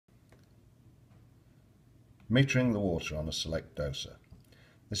metering the water on a select doser.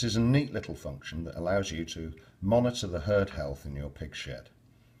 This is a neat little function that allows you to monitor the herd health in your pig shed.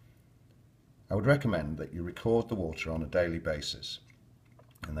 I would recommend that you record the water on a daily basis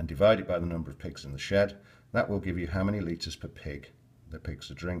and then divide it by the number of pigs in the shed. That will give you how many litres per pig the pigs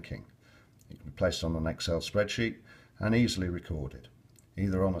are drinking. It can be placed on an Excel spreadsheet and easily recorded,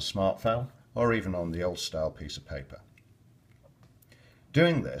 either on a smartphone or even on the old style piece of paper.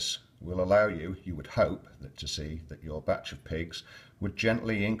 Doing this will allow you would hope, to see that your batch of pigs would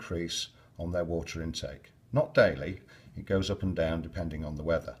gently increase on their water intake. Not daily, it goes up and down depending on the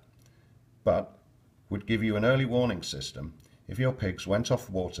weather, but would give you an early warning system if your pigs went off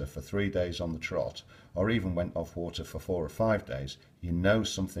water for 3 days on the trot, or even went off water for 4 or 5 days. You know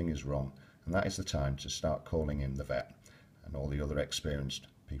something is wrong, and that is the time to start calling in the vet and all the other experienced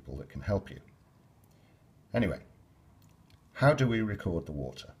people that can help you. Anyway, how do we record the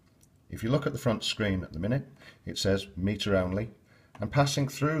water? If you look at the front screen at the minute, it says meter only, and passing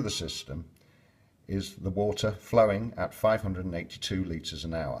through the system is the water flowing at 582 litres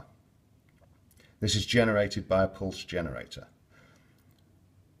an hour. This is generated by a pulse generator.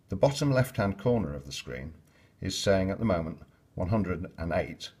 The bottom left-hand corner of the screen is saying at the moment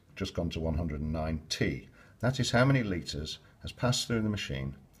 108, just gone to 109 T. That is how many litres has passed through the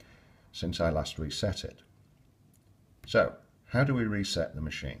machine since I last reset it. So, how do we reset the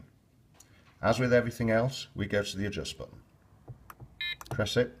machine? As with everything else, we go to the adjust button,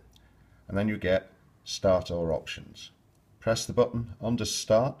 press it, and then you get start or options. Press the button under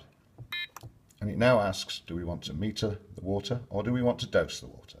start, and it now asks, do we want to meter the water or do we want to dose the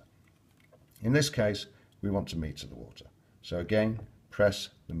water? In this case, we want to meter the water. So again, press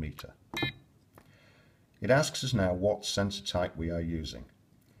the meter. It asks us now what sensor type we are using.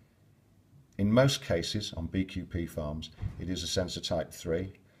 In most cases on BQP farms, it is a sensor type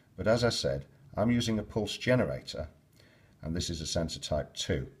 3, but as I said, I'm using a pulse generator, and this is a sensor type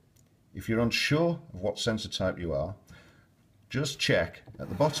 2. If you're unsure of what sensor type you are, just check at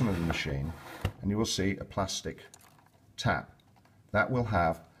the bottom of the machine and you will see a plastic tap. That will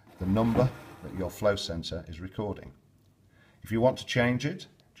have the number that your flow sensor is recording. If you want to change it,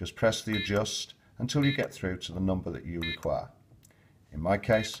 just press the adjust until you get through to the number that you require. In my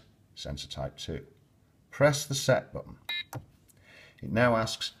case, sensor type 2. Press the set button. It now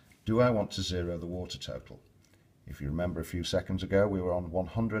asks, do I want to zero the water total? If you remember a few seconds ago, we were on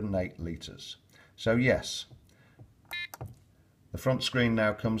 108 litres. So yes. The front screen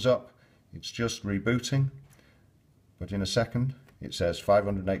now comes up. It's just rebooting, but in a second it says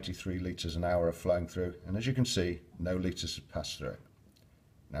 583 litres an hour are flowing through, and as you can see, no litres have passed through.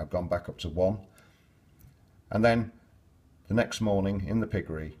 Now gone back up to 1, and then the next morning in the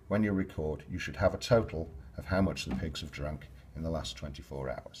piggery, when you record, you should have a total of how much the pigs have drunk in the last 24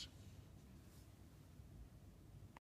 hours.